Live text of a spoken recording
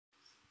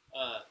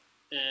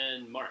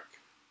And Mark.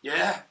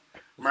 Yeah,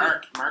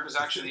 Mark. Mark was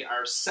actually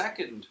our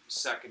second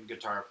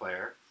guitar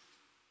player.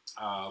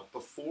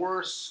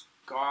 Before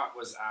Scott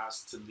was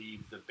asked to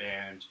leave the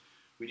band,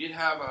 we did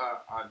have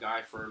a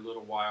guy for a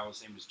little while.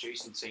 His name was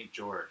Jason St.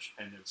 George,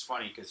 and it's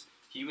funny because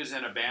he was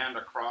in a band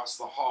across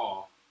the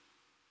hall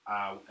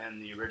in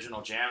the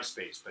original Jam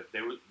Space. But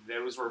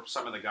those were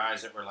some of the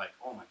guys that were like,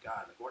 "Oh my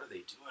God, like what are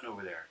they doing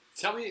over there?"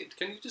 Tell me,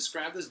 can you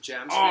describe this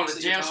Jam Space? Oh,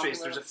 the Jam Space.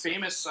 There's a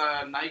famous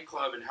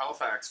nightclub in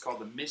Halifax called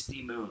the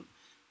Misty Moon.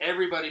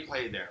 Everybody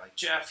played there, like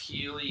Jeff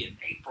Healey and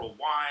April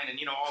Wine, and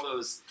all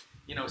those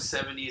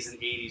 70s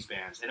and 80s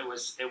bands. And it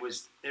was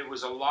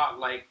a lot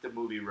like the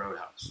movie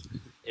Roadhouse.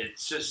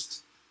 It's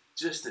just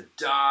a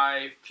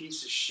dive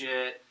piece of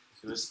shit.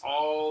 It was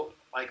all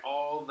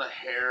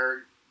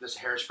this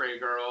Hairspray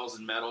girls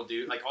and metal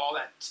dude, like all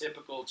that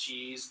typical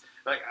cheese,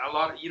 like a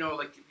lot of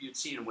like you'd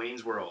see in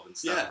Wayne's World and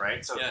stuff,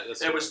 right? So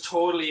it was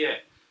totally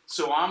it.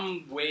 So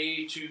I'm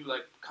way too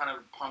like kind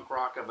of punk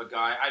rock of a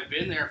guy. I've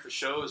been there for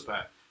shows,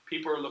 but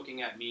people are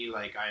looking at me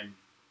like I'm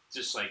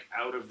just like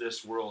out of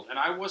this world. And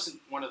I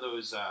wasn't one of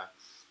those,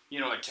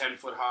 like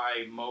 10-foot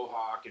high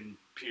mohawk and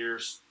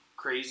pierce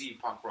crazy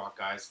punk rock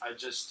guys. I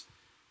just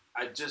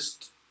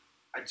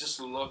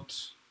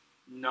looked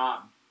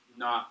not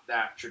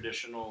that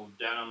traditional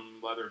denim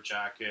leather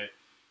jacket,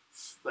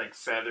 like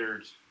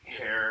feathered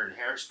hair and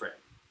hairspray.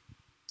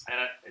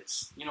 And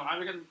it's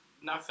I've got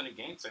nothing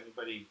against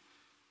anybody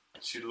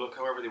to look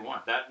however they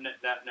want. That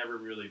never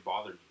really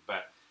bothered me,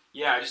 but.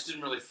 Yeah, I just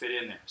didn't really fit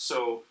in there.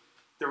 So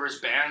there was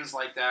bands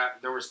like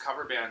that. There was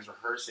cover bands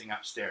rehearsing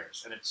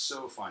upstairs, and it's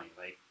so funny,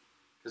 like,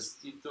 because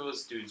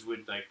those dudes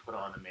would like put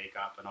on the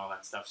makeup and all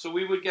that stuff. So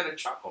we would get a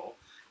chuckle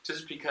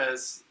just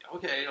because,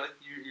 okay, like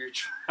you're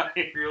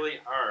trying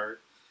really hard.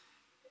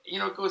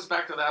 It goes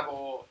back to that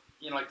whole,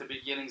 like the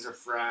beginnings of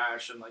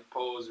thrash and like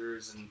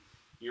Posers, and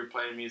you're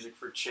playing music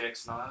for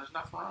chicks and all that. There's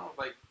nothing wrong with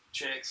like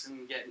chicks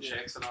and getting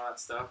chicks and all that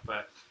stuff,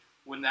 but.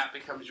 When that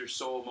becomes your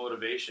sole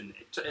motivation,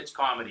 it's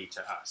comedy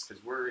to us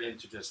because we're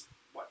into just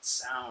what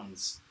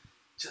sounds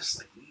just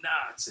like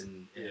nuts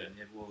and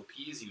it will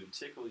appease you and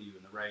tickle you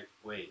in the right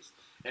ways.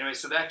 Anyway,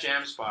 so that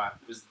jam spot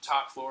was the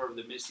top floor of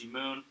the Misty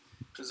Moon.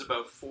 It was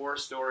about 4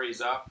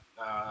 stories up.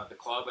 The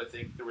club, I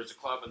think there was a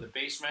club in the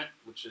basement,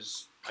 which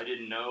is, I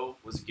didn't know,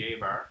 was a gay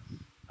bar.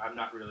 I'm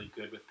not really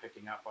good with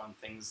picking up on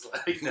things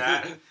like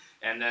that.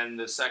 And then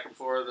the second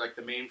floor, like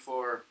the main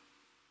floor,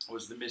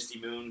 was the Misty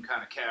Moon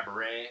kind of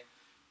cabaret.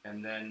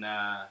 And then,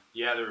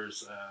 there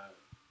was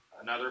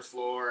another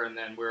floor, and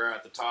then we're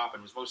at the top,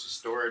 and it was mostly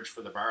storage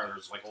for the bar. There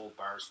was, like, old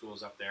bar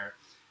stools up there.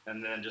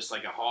 And then just,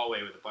 like, a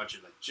hallway with a bunch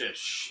of, like, just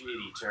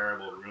shitty,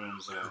 terrible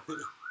rooms. So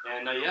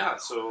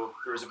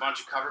there was a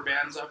bunch of cover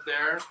bands up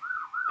there.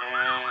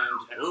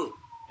 And,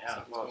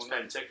 it's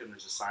Penticton.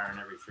 There's a siren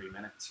every 3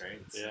 minutes, right?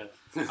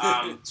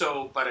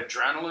 But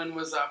Adrenaline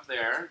was up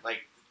there,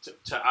 like,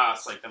 to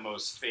us, like, the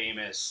most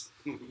famous,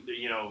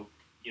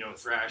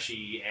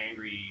 thrashy,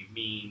 angry,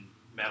 mean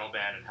metal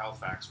band in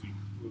Halifax.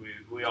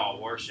 We all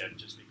worship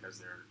just because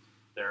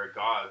they're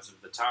gods of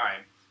the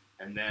time.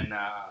 And then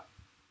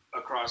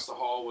across the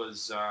hall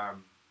was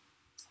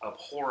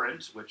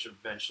Abhorrent, which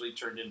eventually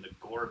turned into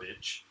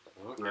Gorbage.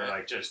 Okay. They're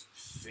like just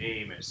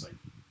famous, like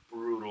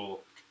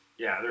brutal.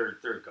 Yeah,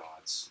 they're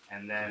gods.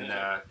 And then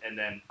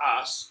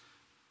us,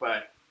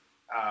 but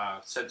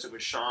since it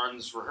was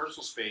Sean's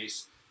rehearsal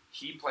space,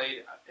 he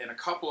played in a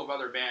couple of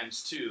other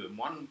bands too, and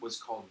one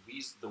was called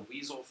the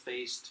Weasel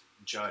Faced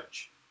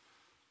Judge.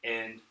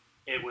 And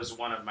it was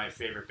one of my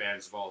favorite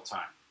bands of all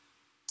time.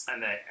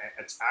 And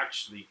it's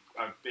actually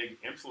a big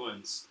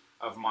influence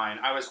of mine.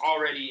 I was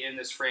already in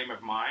this frame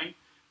of mind,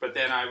 but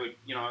then I would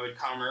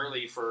come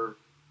early for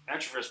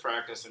Entrafis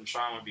practice, and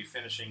Sean would be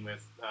finishing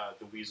with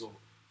the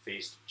Weasel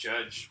Faced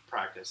Judge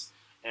practice.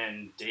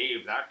 And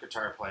Dave, that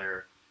guitar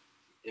player,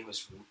 it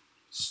was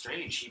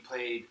strange. He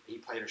played a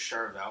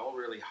Charvel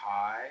really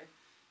high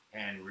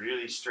and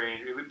really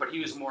strange, but he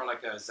was more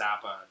like a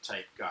Zappa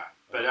type guy.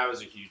 But that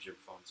was a huge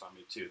influence on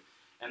me too.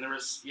 And there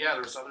was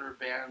other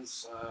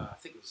bands. I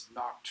think it was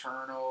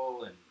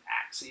Nocturnal and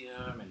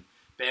Axiom and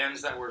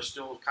bands that were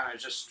still kind of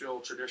just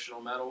still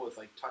traditional metal with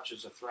like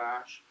touches of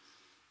thrash.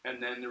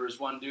 And then there was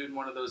one dude in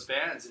one of those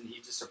bands, and he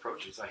just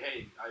approached me. He's like,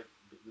 "Hey, I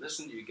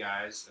listen to you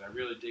guys, and I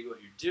really dig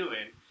what you're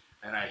doing.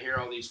 And I hear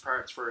all these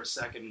parts for a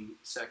second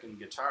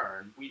guitar."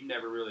 And we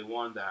never really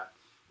wanted that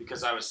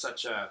because I was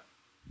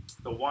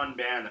the one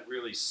band that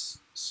really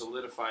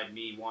solidified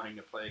me wanting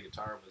to play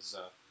guitar was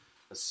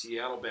a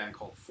Seattle band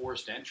called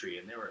Forced Entry,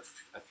 and they were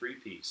a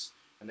 3-piece,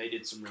 and they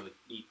did some really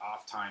neat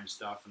off-time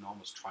stuff and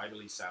almost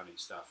tribally sounding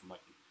stuff. I'm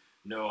like,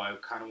 no, I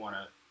kind of want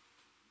to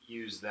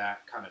use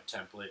that kind of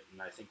template, and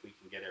I think we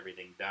can get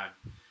everything done.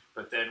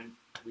 But then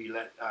we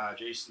let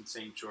Jason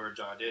St.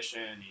 George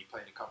audition. He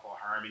played a couple of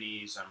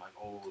harmonies. I'm like,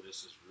 oh,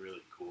 this is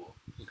really cool.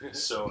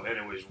 And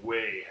it was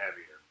way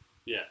heavier.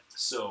 Yeah.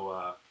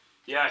 So,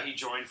 he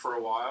joined for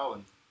a while,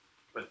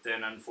 but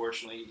then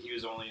unfortunately he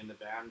was only in the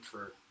band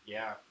for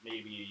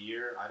maybe a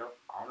year. I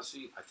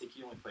think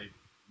he only played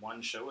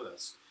one show with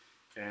us,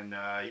 and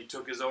he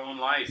took his own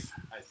life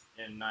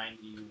in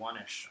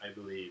 '91ish, I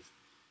believe,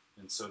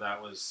 and so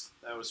that was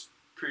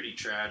pretty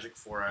tragic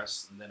for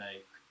us. And then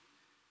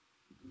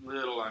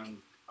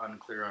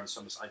unclear on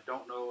some. I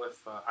don't know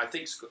if I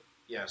think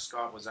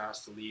Scott was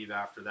asked to leave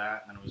after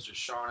that, and it was just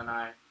Sean and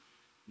I.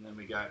 And then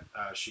we got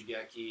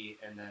Shigeki,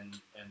 and then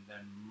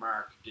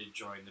Mark did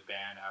join the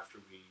band after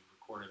we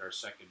recorded our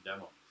second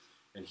demo.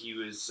 And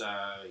he's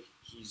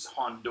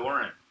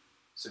Honduran,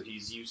 so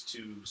he's used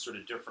to sort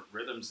of different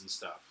rhythms and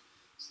stuff.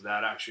 So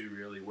that actually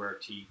really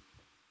worked. He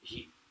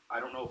I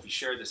don't know if he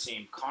shared the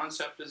same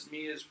concept as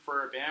me as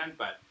for a band,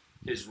 but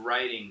his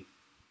writing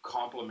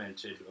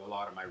complemented a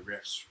lot of my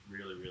riffs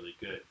really, really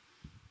good.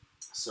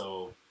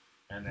 So,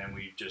 and then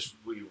we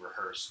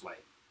rehearsed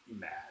like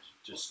mad.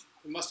 Just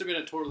it must have been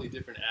a totally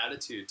different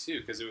attitude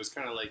too, because it was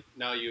kind of like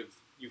now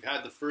you've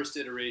had the first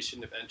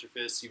iteration of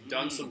Entrafis, you've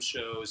done some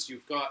shows,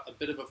 you've got a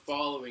bit of a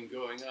following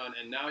going on,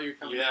 and now you're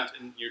coming out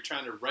and you're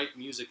trying to write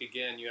music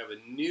again. You have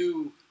a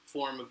new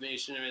form of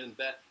nation in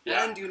that,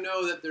 and you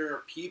know that there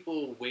are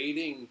people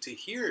waiting to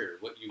hear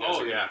what you guys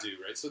are going to do,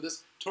 right? So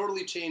this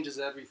totally changes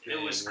everything.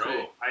 It was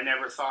cool. I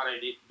never thought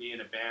I'd be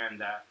in a band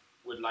that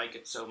would like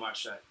it so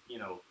much that, you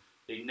know,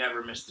 they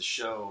never missed a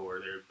show, or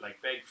they're like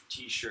begged for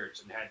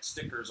T-shirts and had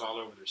stickers all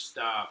over their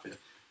stuff,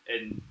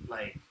 and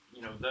like,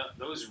 you know,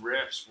 those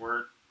riffs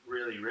weren't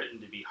really written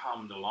to be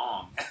hummed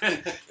along.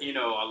 You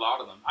know, a lot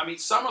of them. I mean,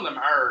 some of them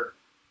are,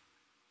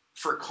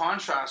 for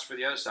contrast for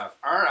the other stuff,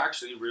 are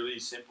actually really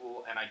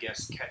simple and I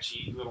guess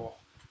catchy little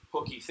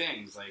hooky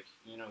things. Like,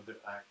 you know, the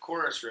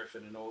chorus riff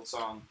in an old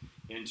song,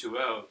 Into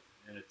Out,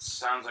 and it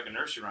sounds like a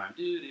nursery rhyme.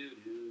 Do do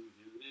do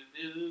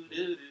do do do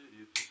do do.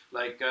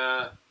 Like,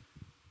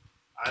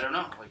 I don't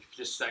know, like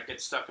just that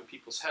gets stuck in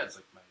people's heads.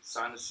 Like my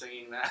son is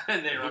singing that,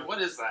 and they're like,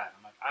 "What is that?"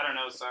 I'm like, "I don't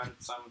know, son.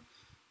 Some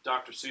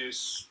Dr.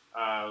 Seuss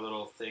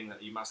little thing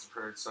that you must have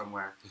heard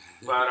somewhere."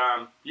 But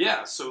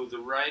yeah, so the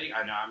writing,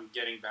 I know I'm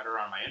getting better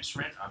on my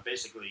instrument. I'm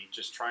basically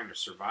just trying to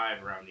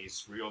survive around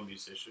these real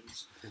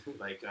musicians.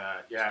 Like,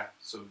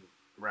 so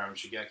around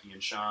Shigeki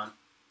and Sean.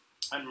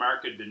 And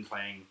Mark had been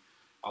playing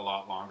a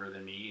lot longer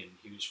than me, and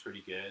he was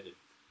pretty good.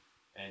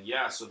 And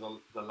yeah, so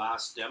the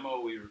last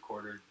demo we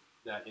recorded,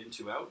 that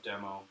Into Out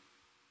demo,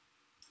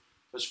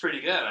 was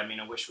pretty good. I mean,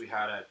 I wish we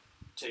had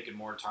taken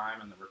more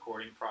time in the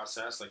recording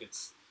process. Like,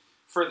 it's,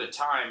 for the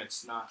time,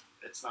 it's not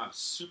a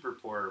super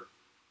poor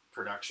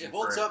production. It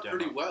holds up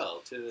pretty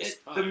well to this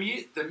time.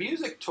 The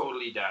music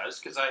totally does,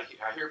 because I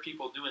hear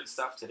people doing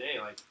stuff today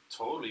like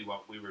totally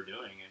what we were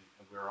doing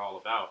and we were all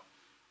about.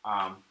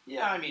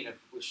 Yeah, I mean, I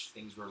wish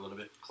things were a little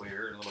bit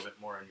clearer and a little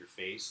bit more in your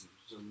face, and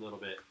just a little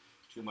bit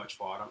too much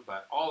bottom.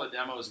 But all the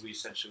demos we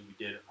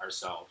did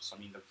ourselves. I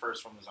mean, the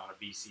first one was on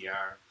a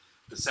VCR.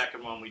 The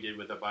second one we did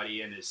with a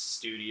buddy in his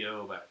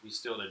studio, but we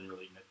still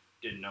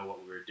didn't know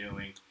what we were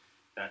doing.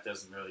 That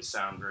doesn't really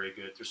sound very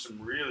good. There's some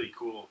really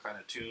cool kind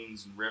of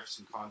tunes and riffs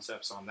and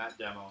concepts on that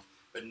demo,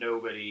 but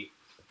nobody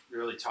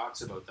really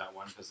talks about that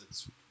one because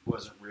it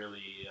wasn't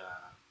really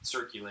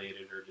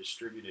circulated or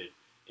distributed.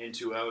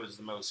 Into Out is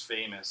the most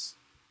famous,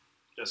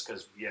 just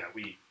because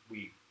we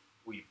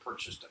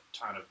purchased a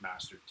ton of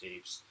mastered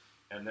tapes,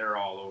 and they're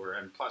all over.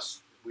 And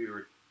plus, we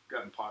were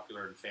gotten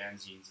popular in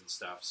fanzines and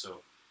stuff,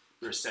 so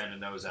we were sending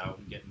those out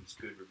and getting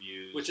good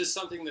reviews. Which is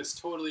something that's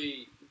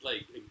totally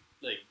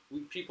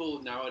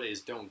people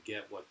nowadays don't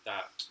get what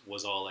that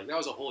was all like. That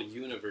was a whole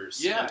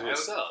universe into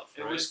itself.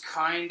 It was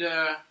kind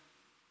of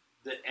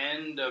the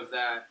end of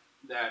that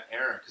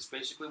era, because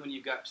basically when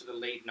you got to the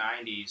late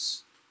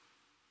 '90s,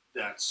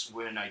 that's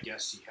when I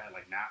guess you had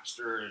like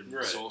Napster and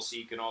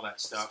SoulSeek and all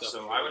that stuff.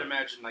 So I would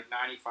imagine like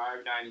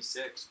 95,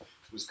 96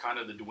 was kind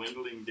of the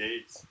dwindling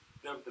days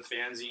of the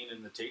fanzine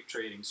and the tape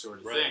trading sort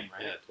of thing,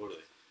 right? Yeah,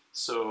 totally.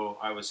 So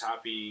I was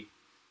happy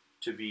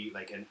to be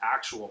like an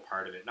actual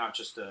part of it, not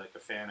just a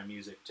fan of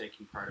music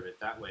taking part of it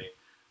that way.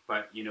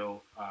 But, you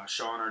know,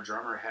 Sean, our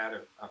drummer, had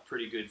a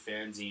pretty good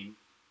fanzine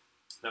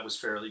that was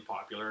fairly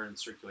popular in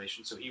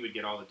circulation. So he would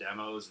get all the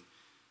demos,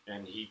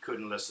 and he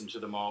couldn't listen to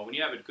them all. When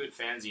you have a good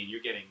fanzine,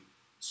 you're getting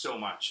so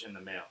much in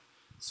the mail.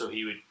 So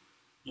he would,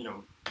 you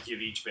know,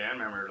 give each band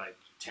member like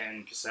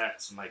 10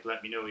 cassettes and like,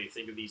 let me know what you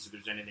think of these. If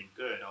there's anything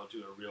good, I'll do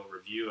a real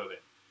review of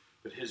it.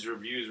 But his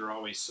reviews were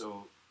always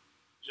so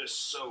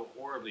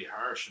horribly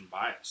harsh and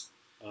biased.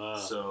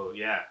 So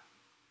yeah,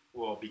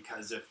 well,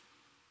 because if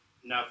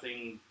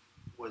nothing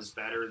was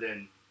better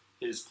than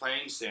his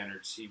playing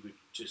standards, he would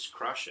just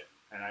crush it,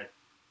 and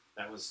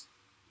that was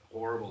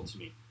horrible to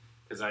me,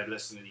 because I'd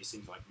listen to these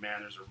things like,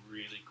 man, there's a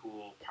really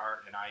cool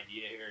part and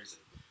idea here. He's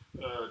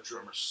like,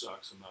 drummer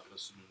sucks, I'm not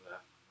listening to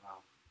that. Wow.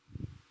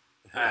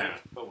 I don't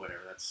know, but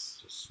whatever. That's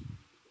just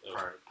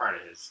part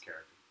of his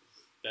character.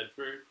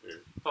 Bedford?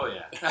 Oh,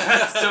 yeah.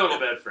 That's total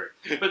Bedford.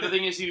 But the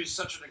thing is, he was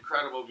such an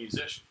incredible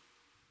musician,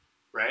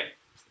 right?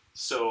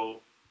 So,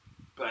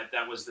 but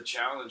that was the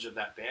challenge of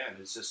that band,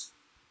 is just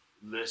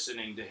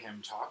listening to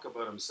him talk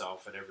about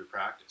himself at every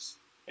practice.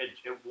 It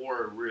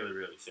wore really,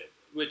 really thin.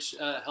 Which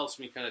helps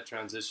me kind of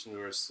transition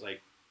towards,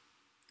 like,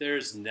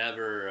 there's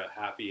never a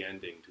happy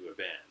ending to a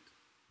band.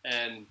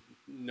 And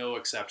no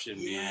exception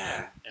being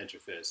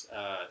Entrafis.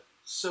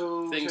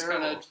 So things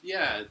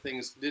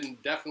things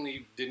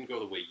definitely didn't go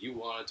the way you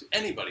wanted to.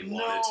 Anybody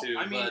wanted to.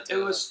 I mean,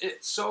 but,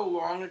 it's so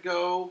long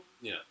ago.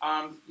 Yeah.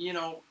 You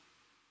know,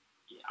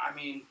 I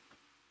mean,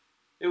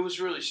 it was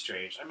really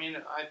strange. I mean,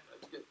 I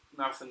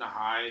nothing to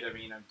hide. I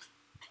mean,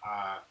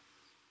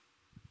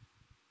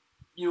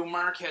 you know,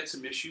 Mark had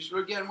some issues, but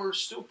again, we're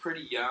still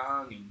pretty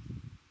young, and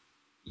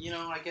you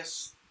know, I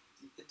guess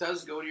it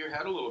does go to your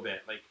head a little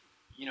bit. Like,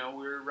 you know,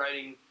 we're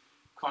writing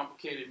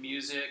complicated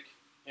music,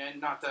 and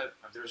not that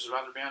there's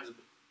other bands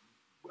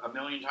a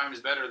million times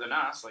better than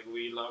us. Like,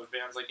 we love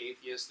bands like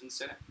Atheist and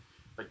Cynic.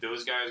 Like,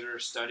 those guys are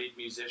studied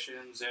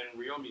musicians and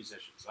real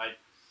musicians. Like,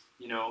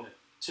 you know,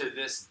 to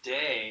this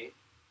day,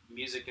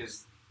 music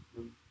is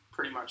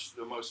pretty much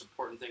the most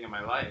important thing in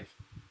my life.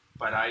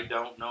 But I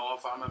don't know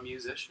if I'm a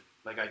musician.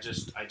 Like, I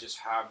just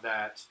have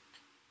that,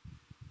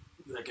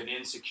 like, an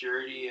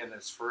insecurity, and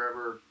it's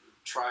forever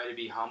try to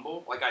be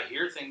humble. Like, I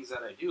hear things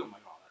that I do, I'm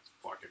like, oh, that's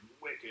fucking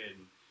wicked,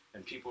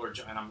 and people are,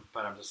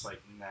 but I'm just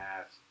like, nah.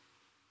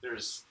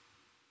 There's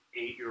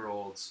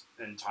 8-year-olds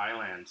in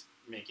Thailand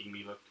making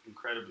me look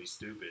incredibly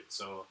stupid.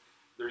 So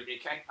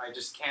I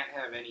just can't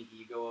have any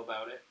ego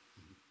about it.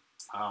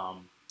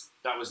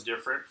 That was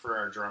different for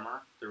our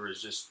drummer. There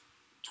was just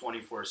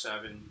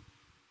 24/7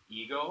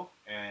 ego,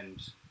 and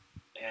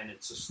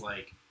it's just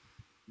like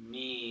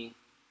me.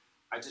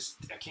 I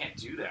can't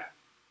do that.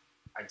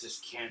 I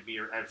just can't be.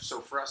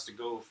 So for us to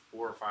go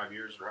 4 or 5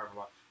 years or however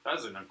long, that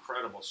was an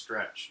incredible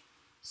stretch.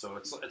 So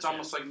it's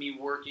almost like me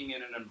working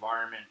in an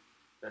environment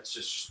that's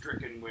just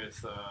stricken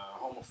with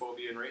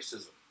homophobia and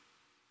racism.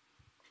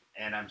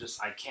 And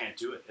I can't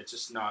do it. It's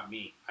just not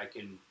me. I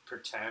can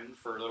pretend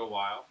for a little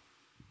while,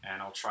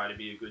 and I'll try to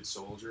be a good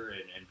soldier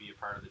and be a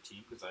part of the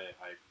team because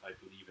I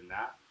believe in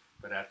that.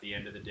 But at the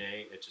end of the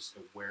day, it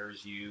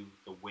wears you.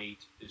 The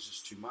weight is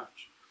just too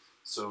much.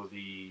 So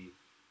the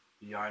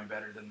I'm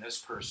better than this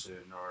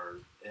person,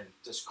 and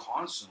just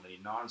constantly,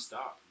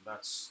 nonstop. It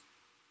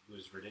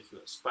was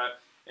ridiculous. But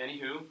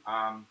anywho,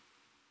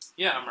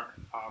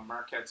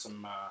 Mark had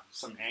some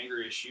anger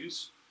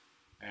issues,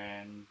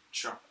 and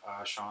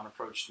Sean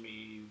approached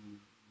me.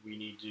 We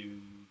need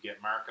to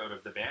get Mark out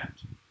of the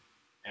band,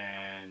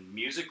 and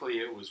musically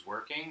it was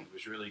working. It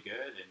was really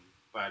good,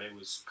 but it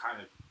was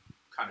kind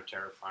of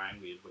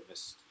terrifying. We had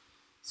witnessed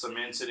some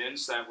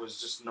incidents that was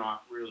just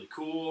not really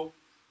cool,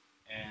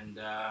 and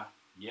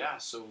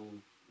so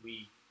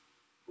we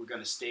were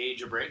going to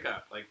stage a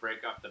breakup, like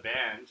break up the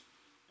band,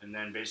 and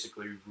then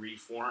basically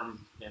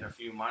reform in a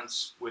few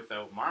months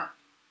without Mark.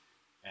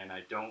 And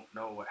I don't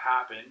know what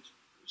happened,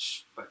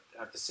 but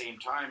at the same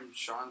time,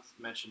 Sean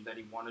mentioned that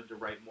he wanted to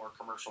write more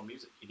commercial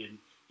music.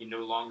 He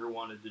no longer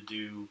wanted to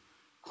do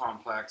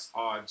complex,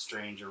 odd,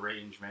 strange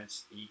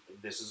arrangements.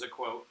 This is a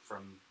quote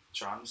from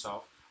Sean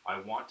himself: "I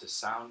want to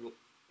sound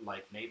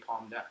like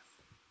Napalm Death."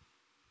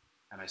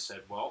 And I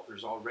said, well,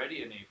 there's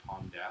already a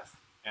Napalm Death,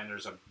 and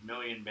there's a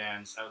million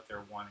bands out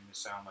there wanting to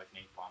sound like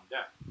Napalm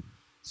Death.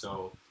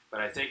 So, but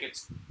I think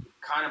it's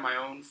kind of my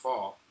own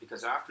fault,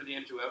 because after the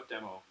Into Out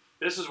demo,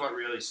 this is what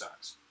really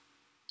sucks.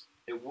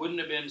 It wouldn't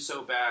have been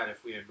so bad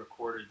if we had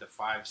recorded the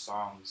 5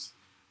 songs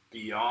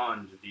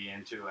beyond the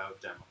Into Out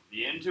demo.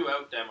 The Into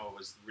Out demo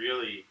was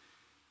really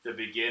the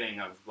beginning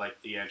of,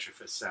 like, the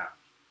Entrafis sound.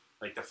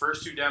 Like, the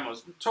first 2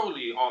 demos,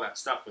 totally all that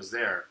stuff was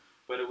there,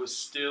 but it was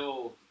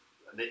still,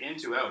 the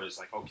Into Out is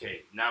like,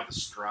 okay, now the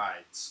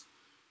strides,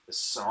 the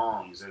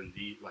songs, and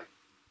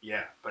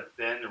but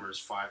then there was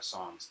 5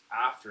 songs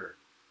after.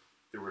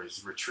 There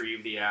was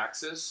Retrieve the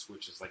Axis,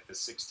 which is like the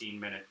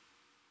 16-minute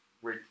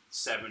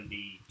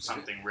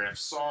 70-something riff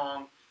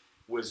song,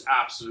 was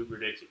absolutely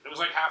ridiculous. It was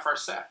like half our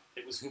set.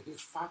 It was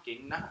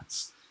fucking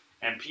nuts.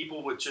 And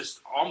people would just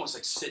almost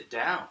like sit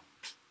down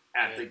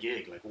at the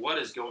gig. Like, what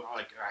is going on?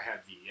 Like, I had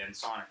the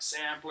Ensoniq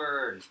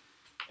sampler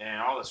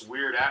and all this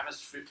weird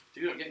atmosphere.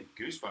 Dude, I'm getting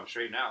goosebumps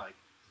right now. Like,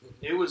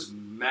 it was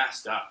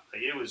messed up.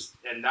 Like, it was,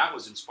 and that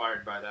was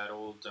inspired by that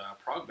old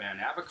prog band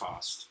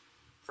Avacost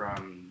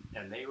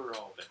and they were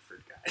all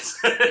Bedford guys.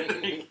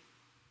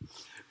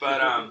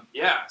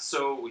 But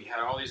so we had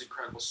all these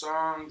incredible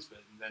songs,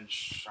 but then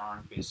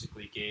Sean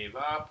basically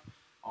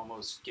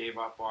almost gave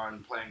up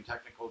on playing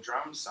technical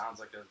drums. Sounds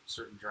like a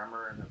certain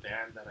drummer in a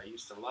band that I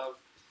used to love,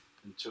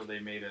 until they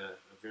made a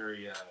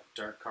very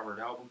dark cover.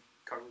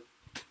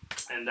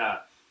 And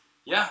I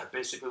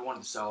basically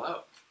wanted to sell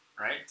out,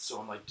 right? So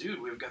I'm like,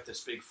 dude, we've got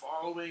this big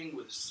following.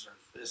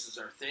 This is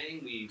our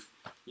thing.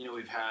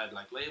 We've had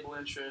like label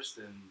interest,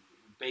 and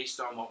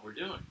based on what we're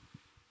doing,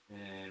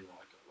 and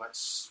we're like,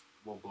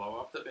 we'll blow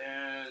up the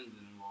band,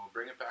 and we'll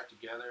bring it back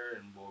together,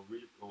 and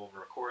we'll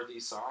record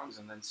these songs,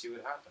 and then see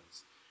what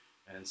happens.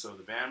 And so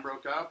the band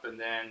broke up, and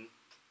then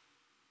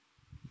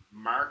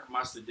Mark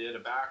must have did a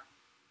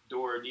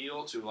backdoor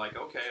deal to, like,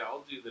 okay,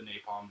 I'll do the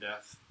Napalm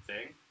Death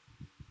thing.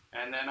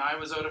 And then I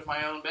was out of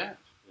my own band.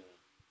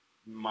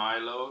 Yeah. My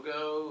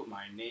logo,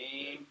 my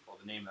name,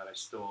 the name that I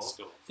stole.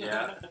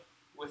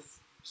 With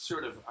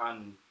sort of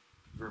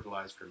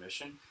unverbalized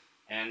permission.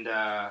 And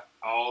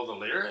all the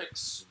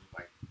lyrics,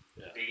 like,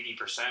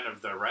 80%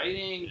 of the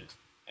writing.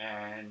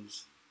 And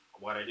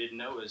what I didn't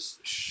know is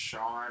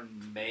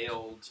Sean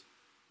mailed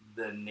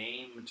the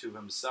name to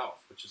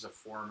himself, which is a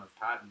form of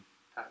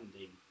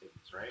patenting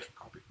things, right?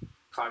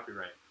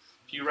 Copyright.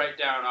 If you write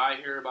down, I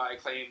hereby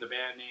claim the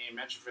band name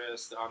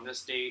Entrafis on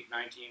this date,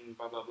 19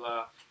 blah blah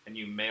blah, and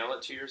you mail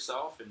it to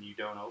yourself and you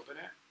don't open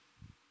it,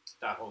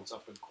 that holds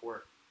up in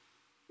court,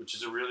 which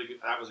is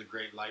that was a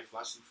great life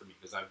lesson for me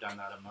because I've done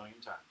that a million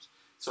times.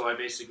 So I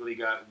basically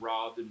got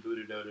robbed and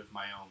booted out of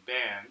my own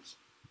band,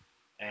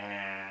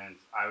 and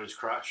I was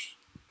crushed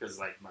because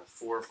like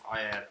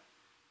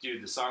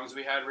the songs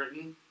we had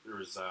written, there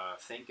was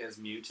Think as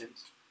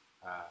Mutant,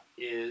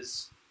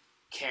 Is,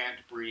 Can't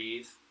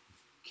Breathe.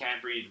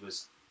 Can't Breathe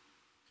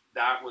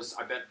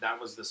I bet that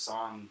was the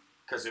song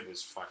because it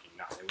was fucking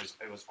nuts.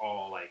 It was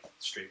all like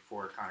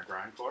straightforward kind of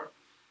grindcore,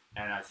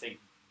 and I think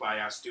by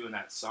us doing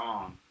that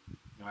song,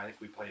 I think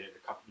we played it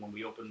when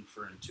we opened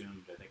for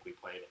Entombed. I think we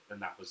played it,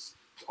 and that was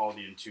all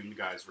the Entombed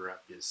guys were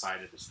at the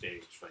side of the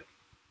stage, like,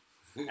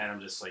 and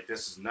I'm just like,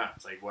 this is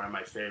nuts. Like one of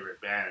my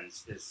favorite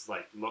bands is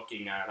like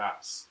looking at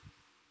us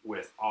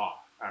with awe.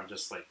 I'm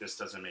just like, this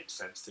doesn't make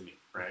sense to me,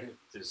 right?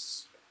 This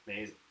is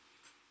amazing.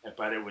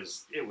 But it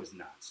was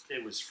nuts.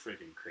 It was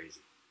freaking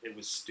crazy. It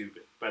was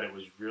stupid, but it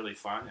was really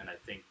fun. And I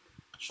think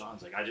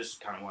Sean's like, I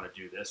just kind of want to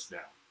do this now.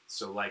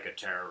 So like a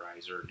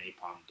Terrorizer,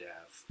 Napalm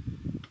Death,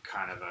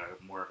 kind of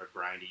a more of a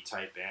grindy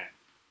type band.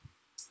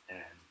 And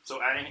so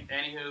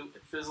anywho,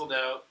 it fizzled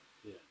out.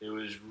 Yeah. It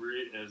was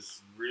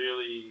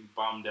really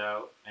bummed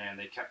out, and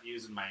they kept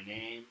using my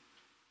name,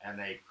 and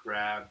they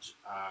grabbed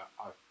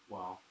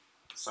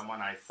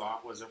someone I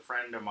thought was a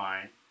friend of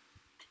mine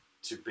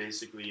to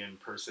basically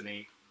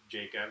impersonate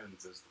Jake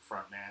Evans as the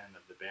front man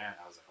of the band.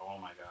 I was like, oh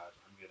my god,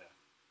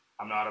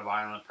 I'm not a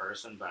violent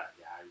person, but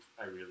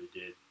yeah, I really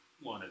did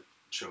want to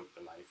choke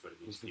the life out of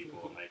these people.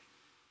 I'm like,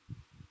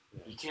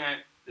 you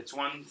can't.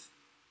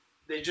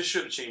 They just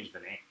should have changed the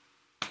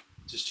name.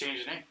 Just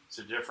change the name. It's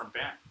a different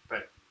band.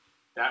 But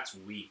that's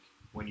weak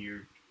when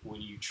you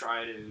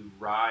try to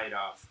ride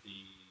off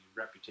the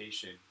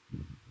reputation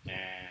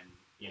and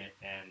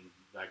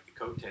like the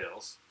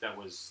coattails. That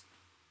was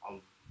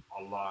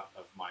a lot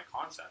of my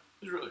concept.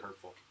 It was really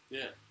hurtful.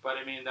 Yeah. But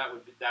I mean, that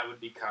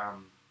would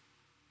become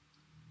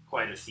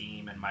quite a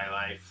theme in my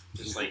life,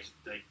 just like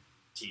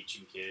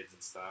teaching kids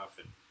and stuff.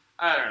 And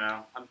I don't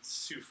know. I'm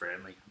too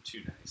friendly. I'm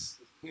too nice,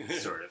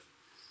 sort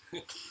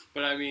of.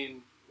 But I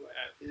mean,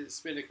 it's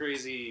been a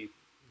crazy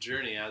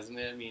journey, hasn't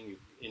it? I mean,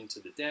 into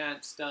the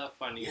dance stuff,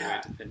 finding your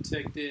way to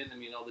Penticton. I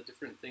mean, all the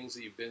different things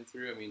that you've been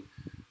through. I mean,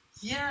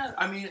 yeah.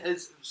 I mean,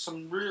 it's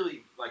some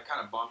really like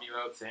kind of bum you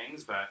out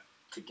things, but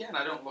again,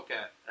 I don't look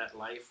at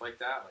life like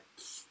that. Like,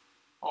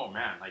 oh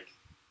man, like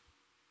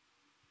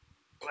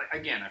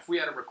again, if we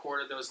had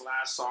recorded those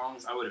last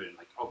songs, I would have been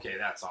like, okay,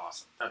 that's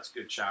awesome. That's a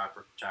good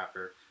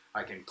chapter.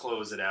 I can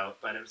close it out.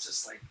 But it was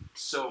just like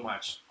so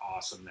much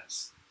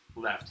awesomeness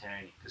left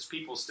hanging. Because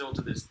people still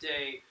to this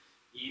day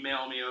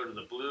email me out of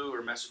the blue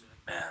or message me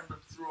like, man, I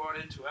threw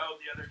on Into Out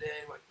the other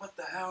day. Like, what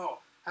the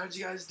hell? How did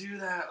you guys do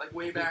that? Like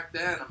way back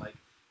then. I'm like,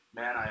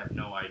 man, I have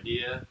no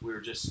idea. We were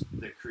just,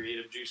 the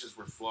creative juices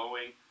were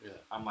flowing. Yeah.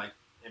 I'm like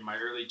in my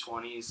early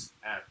 20s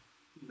at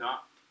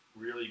not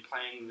really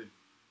playing the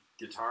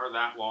guitar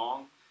that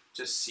long,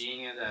 just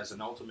seeing it as an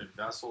ultimate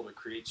vessel to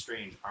create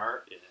strange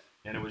art. Yeah.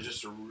 And it was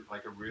just a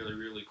really,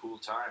 really cool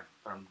time.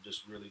 I'm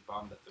just really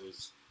bummed that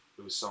those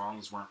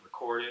songs weren't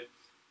recorded.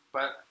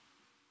 But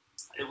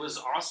it was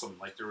awesome.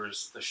 Like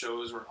the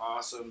shows were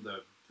awesome.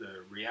 The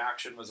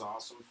reaction was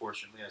awesome.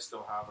 Fortunately, I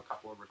still have a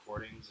couple of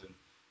recordings.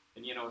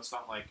 And you know, it's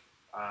not like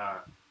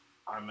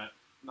I'm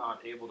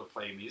not able to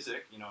play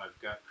music. You know, I've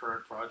got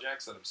current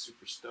projects that I'm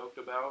super stoked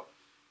about.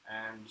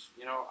 And,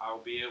 you know, I'll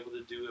be able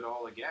to do it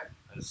all again.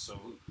 And so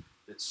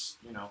it's,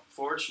 you know,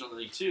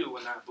 fortunately, too,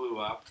 when that blew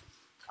up,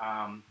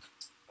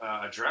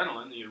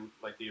 Adrenaline,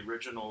 the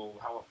original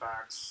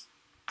Halifax,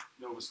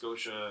 Nova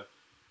Scotia,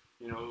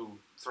 you know,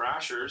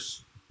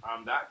 thrashers,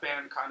 that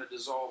band kind of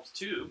dissolved,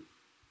 too.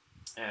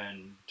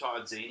 And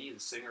Todd Zaney, the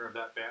singer of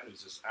that band,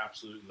 who's this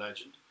absolute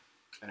legend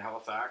in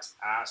Halifax,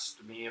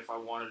 asked me if I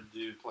wanted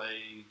to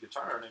play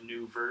guitar on a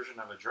new version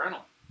of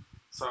Adrenaline.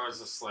 So I was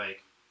just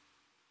like,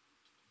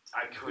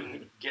 I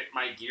couldn't get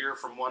my gear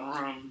from one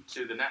room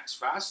to the next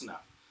fast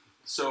enough.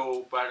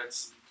 So, but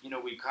it's, you know,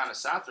 we kind of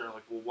sat there and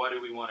like, well, what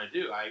do we want to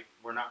do?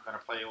 We're not going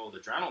to play old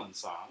Adrenaline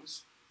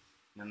songs.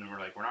 And then we're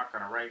like, we're not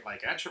going to write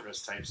like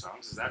Entrafis type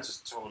songs because that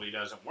just totally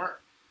doesn't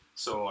work.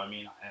 So, I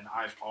mean, and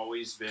I've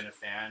always been a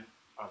fan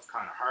of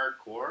kind of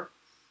hardcore.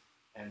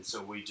 And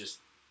so we just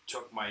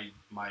took my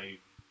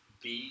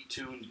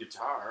B-tuned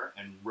guitar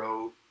and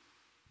wrote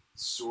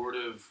sort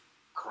of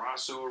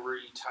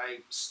crossover-y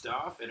type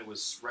stuff, and it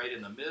was right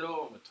in the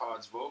middle with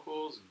Todd's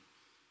vocals,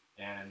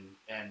 and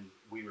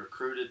we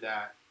recruited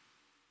that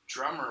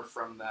drummer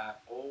from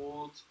that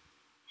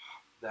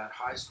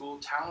high school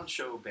talent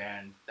show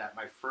band that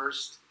my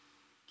first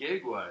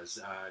gig was,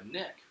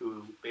 Nick,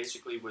 who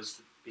basically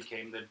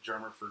became the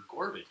drummer for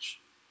Gorbage,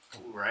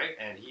 right?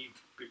 And he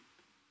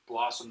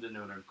blossomed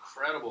into an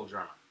incredible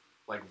drummer.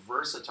 like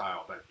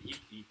versatile, but he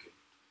could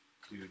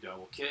do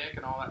double kick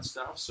and all that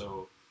stuff.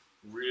 So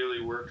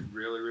really worked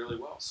really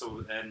well.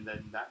 So and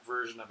then that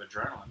version of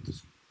Adrenaline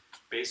is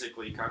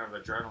basically kind of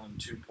Adrenaline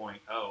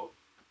 2.0.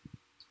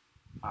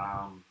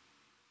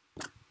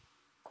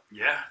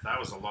 Yeah, that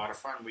was a lot of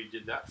fun. We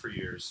did that for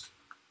years.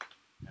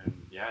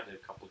 And yeah, did a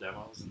couple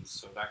demos, and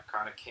so that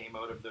kind of came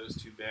out of those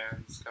two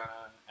bands kind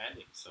of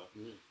ending. So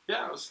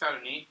yeah, it was kind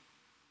of neat.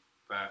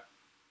 But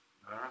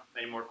I don't know.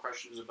 Any more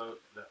questions about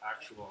the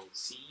actual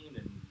scene?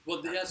 And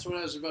well, that's what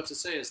I was about to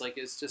say. Is like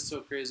it's just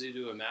so crazy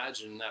to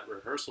imagine that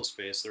rehearsal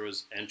space. There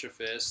was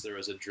Entrafis, there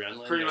was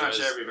Adrenaline, pretty there much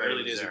was everybody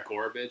early was days there. of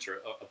Gorbage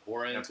or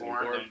Abhorrent,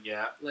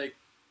 Yeah. Like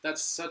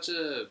that's such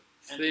a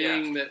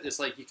thing that it's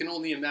like you can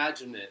only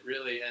imagine it,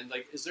 really. And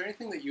like, is there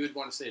anything that you would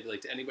want to say to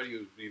like to anybody who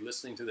would be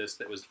listening to this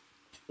that was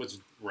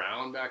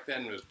around back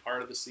then and was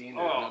part of the scene?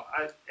 Oh,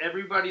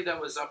 everybody that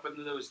was up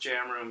in those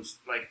jam rooms,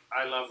 like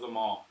I love them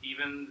all.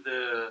 Even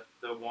the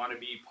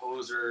wannabe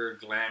poser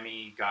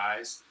glammy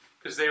guys,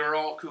 because they were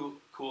all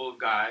cool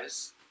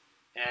guys,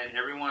 and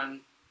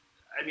everyone.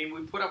 I mean,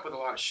 we put up with a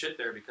lot of shit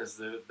there because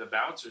the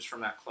bouncers from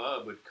that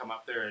club would come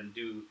up there and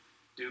do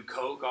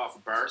coke off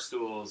of bar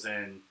stools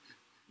and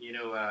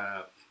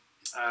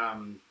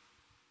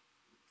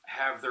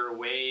have their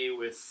way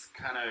with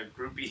kind of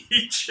groupie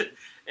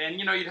and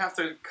you'd have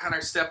to kind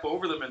of step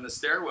over them in the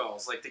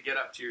stairwells like to get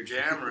up to your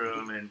jam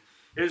room, and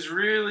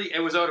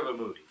it was out of a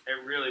movie.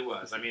 It really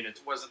was. I mean, it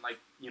wasn't like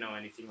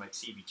anything like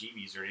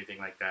CBGBs or anything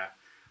like that,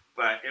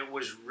 but it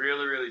was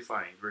really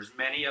funny. There was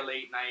many a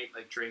late night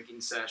like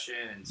drinking session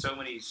and so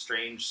many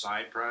strange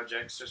side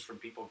projects just from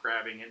people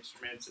grabbing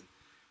instruments and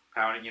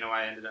pounding.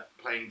 I ended up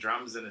playing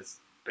drums in this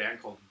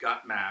band called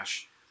Gut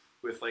Mash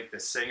with like the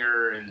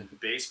singer and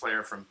bass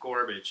player from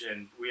Gorbage,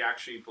 and we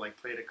actually like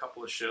played a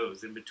couple of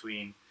shows in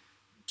between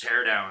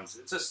teardowns.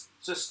 It's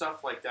just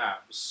stuff like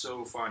that. It was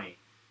so funny,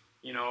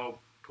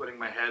 putting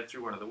my head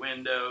through one of the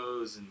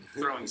windows and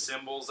throwing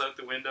cymbals out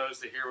the windows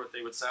to hear what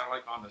they would sound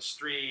like on the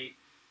street.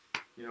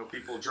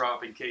 People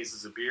dropping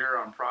cases of beer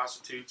on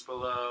prostitutes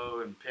below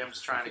and pimps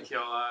trying to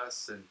kill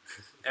us, and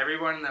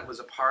everyone that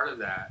was a part of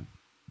that.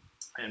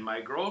 And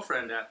my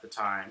girlfriend at the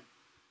time,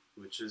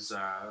 which is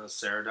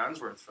Sarah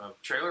Dunsworth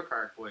of Trailer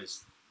Park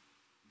Boys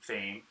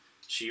fame.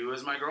 She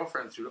was my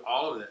girlfriend through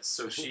all of this.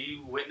 So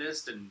she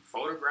witnessed and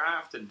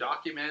photographed and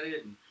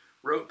documented and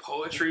wrote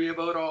poetry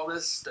about all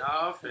this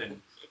stuff.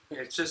 And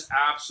it's just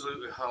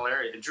absolutely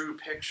hilarious. And drew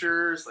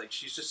pictures. Like,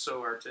 she's just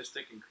so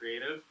artistic and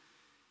creative.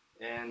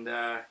 And,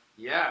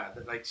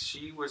 like,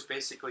 she was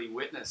basically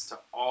witness to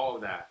all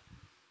of that.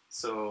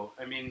 So,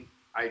 I mean,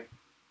 I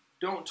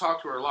don't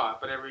talk to her a lot,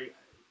 but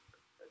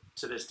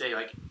to this day,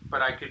 like,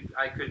 but I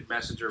could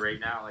message her right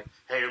now, like,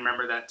 hey,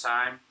 remember that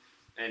time?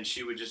 And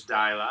she would just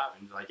die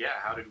laughing, like, yeah,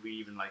 how did we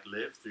even like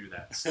live through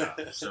that stuff?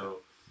 So,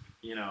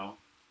 and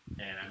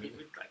I mean,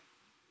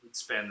 we'd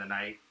spend the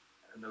night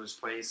in those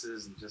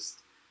places, and just,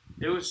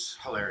 it was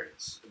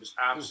hilarious. It was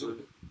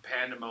absolute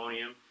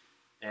pandemonium,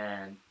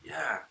 and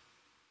yeah,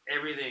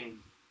 everything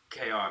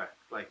chaotic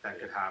like that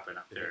could happen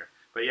up there.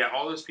 But yeah,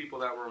 all those people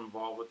that were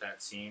involved with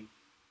that scene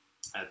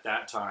at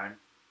that time,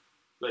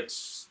 like,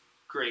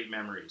 great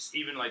memories.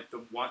 Even like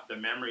the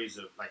memories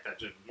of like that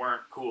just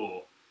weren't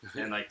cool,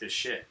 and like the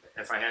shit.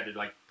 If I had to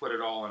like put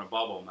it all in a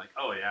bubble, I'm like,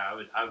 oh yeah,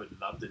 I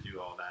would love to do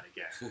all that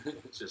again.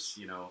 Just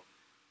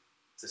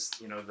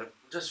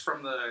just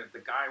from the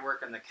guy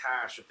working the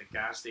cash at the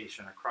gas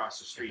station across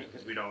the street,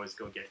 because we'd always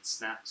go get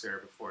snacks there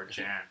before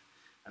jam,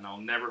 and I'll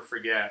never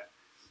forget.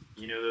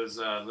 Those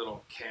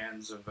little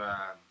cans of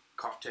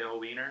cocktail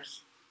wieners.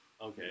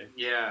 Okay.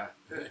 Yeah.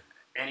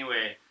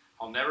 Anyway,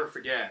 I'll never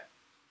forget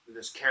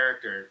this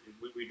character.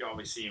 We'd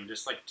always see him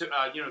just like the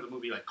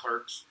movie like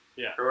Clerks.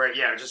 Yeah. Or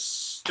yeah,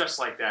 just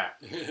like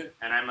that.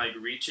 And I'm like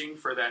reaching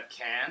for that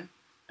can,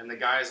 and the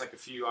guy's like a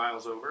few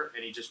aisles over,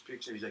 and he just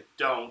picks it. He's like,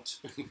 "Don't."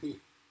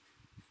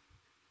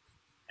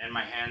 And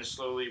my hand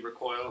slowly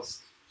recoils,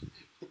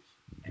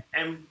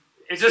 and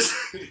it's just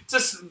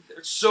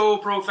so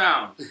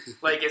profound.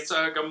 Like, it's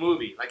like a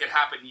movie. Like, it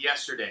happened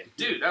yesterday.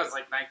 Dude, that was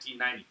like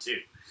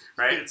 1992,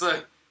 right? It's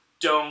like,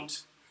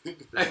 don't.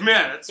 Like,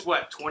 man, that's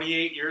what,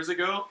 28 years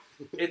ago?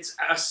 It's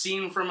a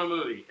scene from a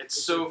movie.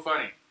 It's so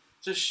funny.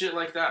 Just shit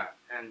like that.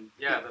 And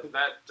yeah,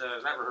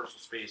 that rehearsal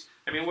space.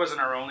 I mean, it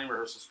wasn't our only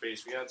rehearsal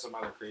space. We had some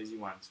other crazy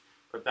ones.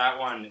 But that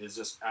one is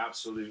just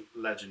absolute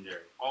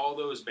legendary. All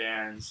those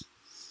bands.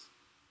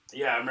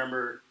 Yeah, I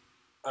remember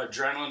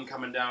Adrenaline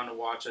coming down to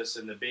watch us,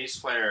 and the bass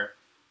player,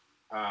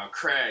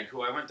 Craig,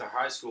 who I went to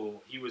high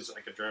school, he was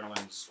like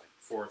Adrenaline's like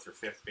 4th or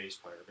 5th bass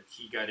player, but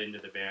he got into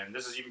the band.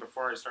 This is even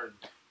before I started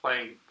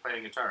playing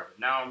guitar. But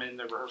now I'm in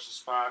the rehearsal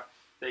spot.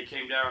 They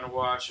came down to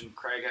watch, and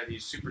Craig had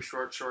these super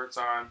short shorts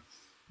on,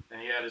 and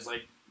he had his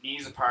like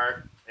knees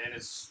apart, and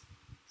his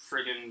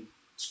friggin'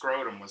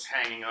 scrotum was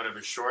hanging out of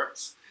his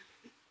shorts,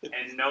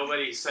 and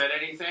nobody said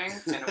anything,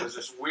 and it was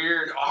this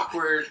weird,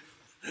 awkward.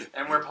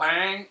 And we're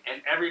playing,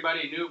 and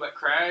everybody knew but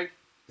Craig.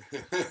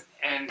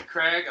 And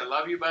Craig, I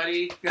love you,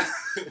 buddy.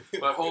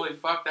 But holy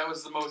fuck, that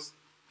was the most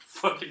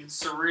fucking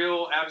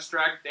surreal,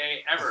 abstract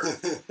day ever.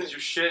 Because your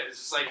shit is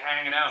just like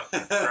hanging out,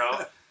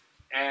 bro.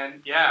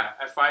 And yeah,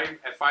 if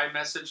I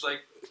message like,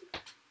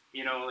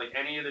 you know, like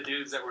any of the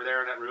dudes that were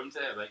there in that room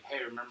today, like,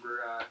 hey, remember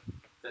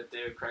that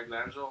day with Craig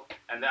Langell?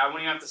 And I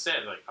wouldn't even have to say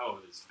it, like, oh,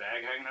 this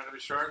bag hanging out of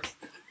his shorts.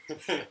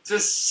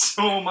 Just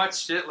so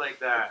much shit like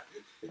that.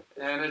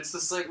 And it's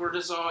just like we're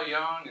just all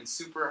young and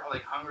super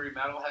like hungry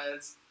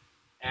metalheads.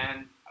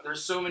 And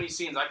there's so many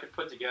scenes I could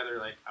put together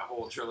like a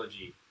whole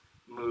trilogy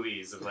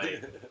movies of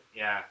like,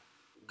 yeah.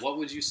 What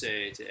would you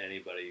say to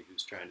anybody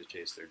who's trying to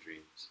chase their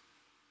dreams?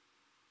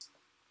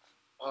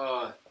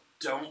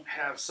 Don't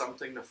have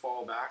something to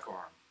fall back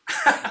on.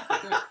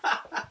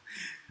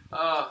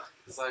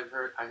 Because I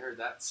heard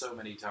that so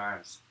many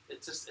times.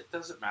 It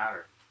doesn't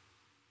matter.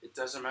 It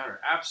doesn't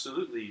matter.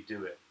 Absolutely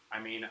do it. I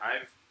mean,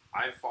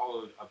 I've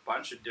followed a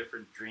bunch of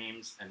different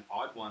dreams and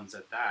odd ones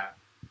at that,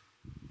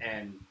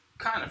 and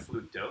kind of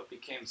fluked out.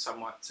 Became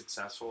somewhat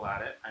successful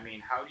at it. I mean,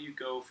 how do you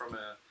go from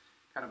a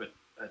kind of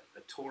a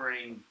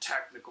touring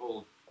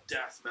technical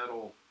death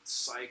metal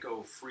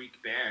psycho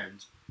freak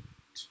band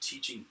to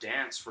teaching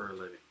dance for a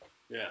living?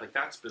 Yeah, like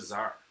that's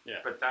bizarre.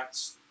 Yeah, but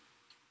that's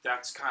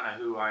kind of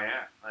who I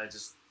am. I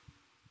just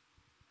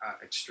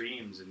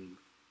extremes and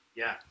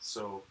yeah.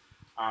 So,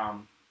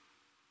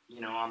 you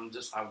know, I'm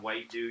just a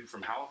white dude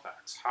from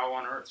Halifax. How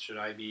on earth should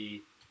I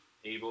be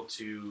able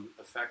to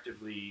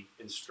effectively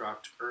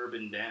instruct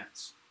urban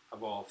dance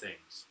of all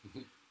things?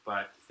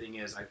 But the thing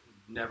is, I'd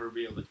never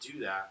be able to do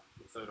that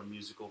without a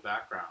musical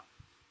background,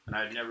 and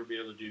I'd never be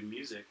able to do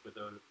music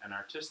without an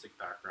artistic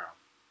background.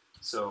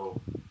 So,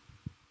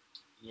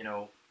 you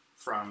know,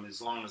 from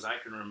as long as I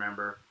can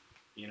remember,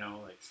 you know,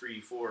 like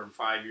 3, 4, and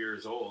 5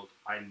 years old,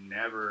 I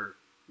never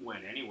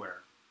went anywhere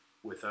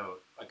without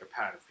like a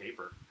pad of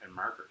paper and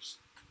markers.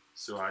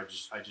 So I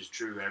just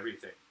drew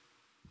everything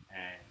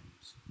and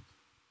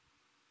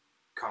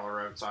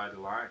color outside the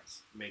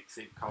lines, make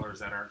colors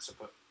that aren't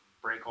supposed,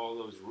 break all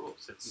those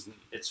rules.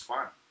 It's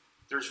fun.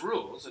 There's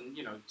rules, and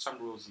you know, some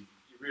rules you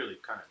really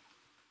kind of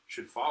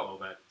should follow,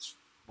 but it's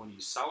when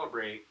you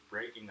celebrate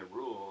breaking the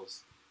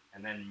rules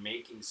and then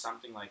making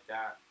something like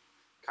that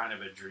kind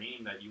of a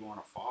dream that you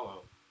want to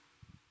follow,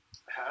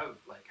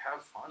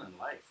 have fun in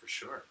life for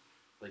sure.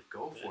 Like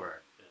go for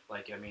it. Yeah.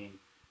 Like, I mean,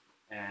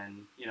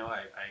 and you know,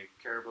 I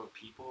care about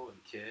people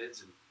and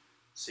kids and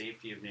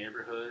safety of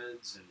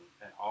neighborhoods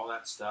and all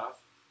that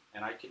stuff.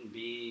 And I can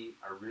be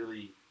a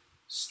really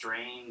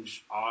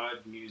strange,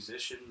 odd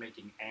musician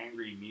making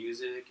angry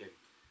music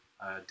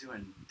and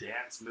doing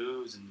dance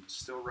moves and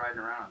still riding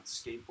around on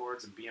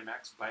skateboards and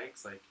BMX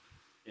bikes like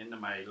into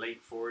my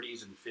late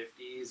 40s and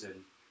 50s,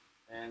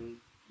 and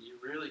you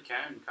really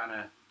can kind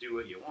of do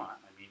what you want.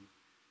 I mean,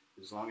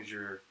 as long as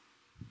you're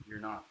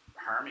not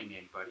harming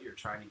anybody or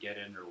trying to get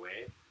in their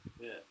way.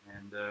 Yeah.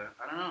 And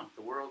I don't know,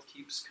 the world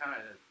keeps kind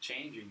of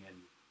changing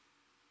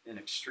in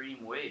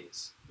extreme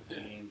ways. I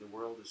mean, the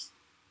world is,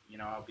 you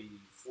know, I'll be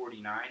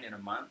 49 in a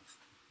month,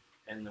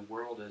 and the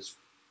world is,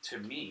 to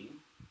me,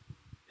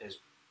 is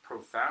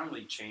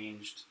profoundly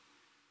changed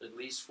at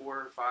least 4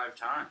 or 5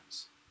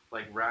 times,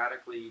 like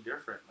radically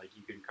different. Like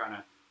you can kind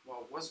of,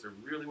 well, it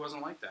really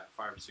wasn't like that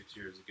 5 or 6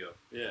 years ago.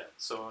 Yeah.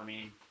 So I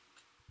mean,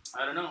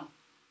 I don't know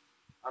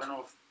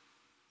if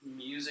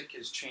music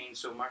has changed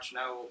so much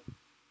now.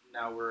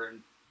 Now we're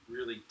in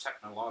really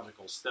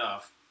technological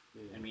stuff.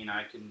 Yeah. I mean,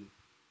 I can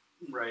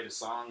write a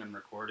song and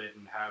record it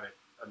and have it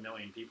 1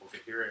 million people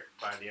could hear it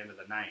by the end of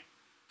the night.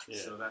 Yeah.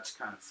 So that's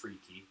kind of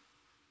freaky.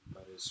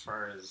 But as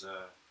far as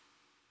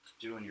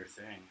doing your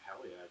thing,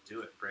 hell yeah,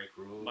 do it. Break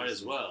rules. Might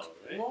as well,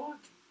 right? Well,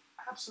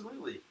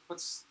 absolutely.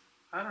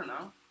 I don't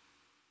know.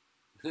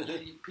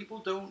 People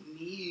don't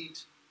need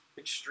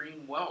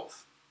extreme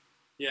wealth.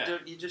 Yeah.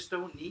 You just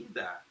don't need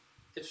that.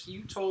 If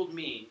you told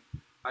me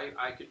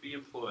I could be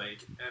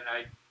employed and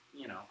I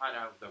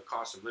know the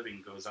cost of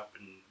living goes up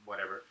and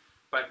whatever,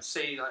 but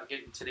say like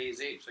in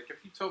today's age, like if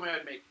you told me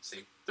I'd make say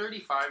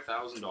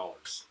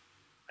 $35,000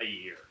 a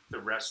year the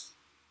rest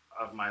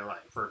of my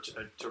life or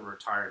to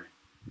retirement,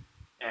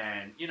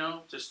 and you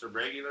know, just a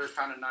regular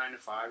kind of 9 to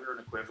 5 or an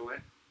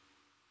equivalent,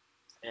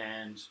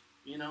 and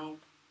you know,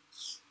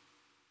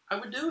 I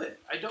would do it.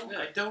 I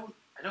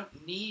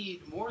don't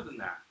need more than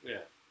that. Yeah.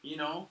 You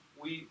know,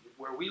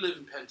 where we live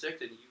in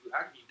Penticton,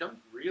 you don't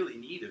really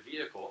need a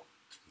vehicle.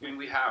 I mean,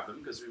 we have them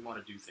because we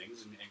want to do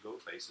things and go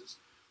places,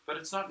 but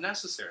it's not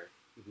necessary.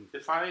 Mm-hmm.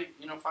 If I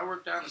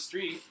work down the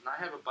street and I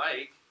have a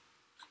bike,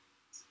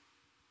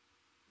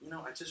 you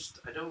know,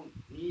 I don't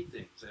need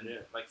things. And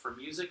like for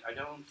music, I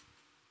don't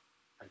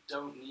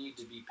need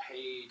to be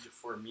paid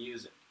for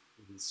music.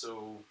 Mm-hmm.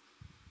 So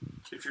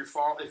if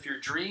your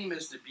dream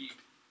is to be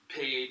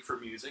paid for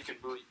music, and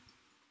really,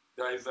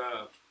 I've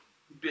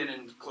been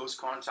in close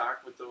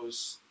contact with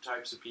those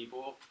types of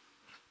people.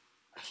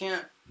 I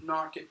can't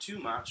knock it too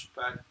much,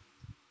 but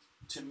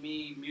to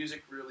me,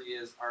 music really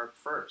is art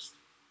first,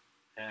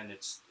 and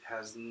it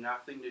has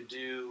nothing to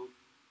do.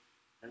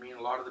 I mean,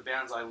 a lot of the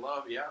bands I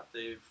love,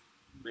 they've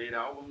made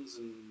albums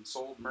and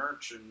sold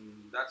merch,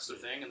 and that's the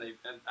thing, and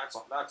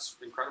that's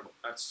incredible.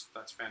 That's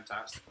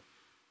fantastic.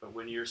 But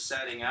when you're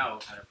setting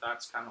out, and if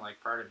that's kind of like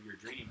part of your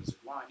dream, it's like,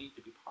 well, I need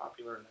to be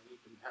popular and I need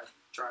to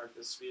drive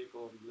this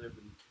vehicle and live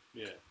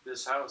in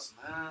this house.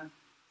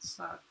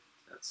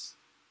 That's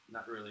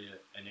not really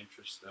an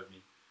interest of me.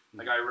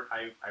 Like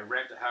I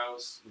rent a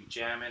house, we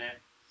jam in it.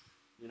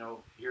 You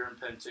know, here in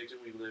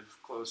Penticton, we live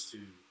close to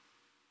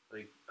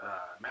like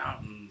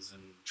mountains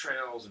and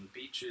trails and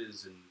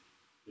beaches, and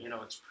you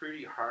know, it's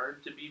pretty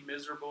hard to be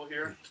miserable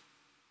here.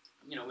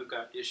 You know, we've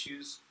got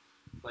issues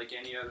like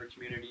any other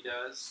community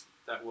does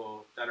that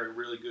are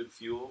really good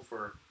fuel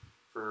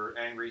for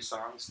angry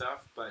song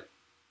stuff, but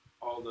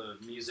all the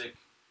music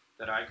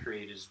that I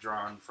create is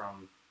drawn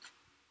from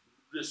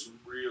just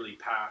really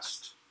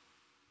past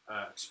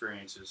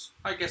experiences.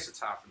 I guess it's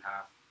half and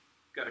half.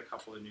 Got a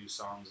couple of new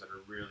songs that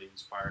are really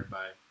inspired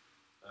by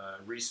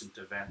recent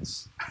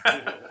events.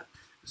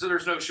 So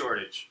there's no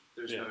shortage.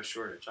 There's no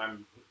shortage.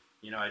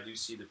 I do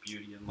see the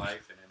beauty in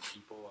life and in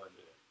people,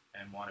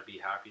 and want to be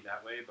happy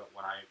that way. But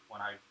when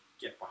I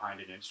get behind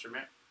an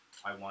instrument,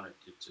 I want it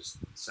to just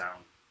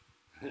sound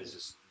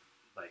just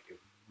like a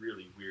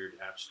really weird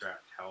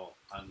abstract hell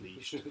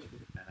unleashed.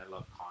 And I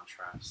love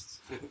contrasts.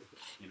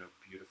 You know,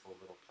 beautiful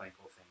little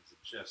Planko things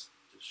that just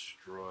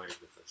destroyed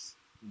with this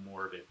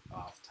morbid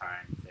off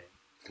time thing.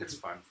 It's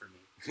fun for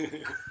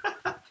me.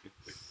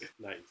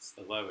 Nice.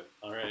 I love it.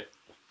 All right.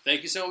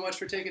 Thank you so much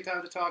for taking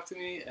time to talk to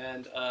me.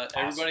 And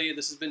everybody,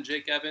 this has been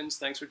Jake Evans.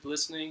 Thanks for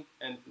listening.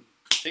 And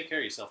take care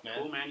of yourself, man.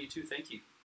 Cool, man. You too. Thank you.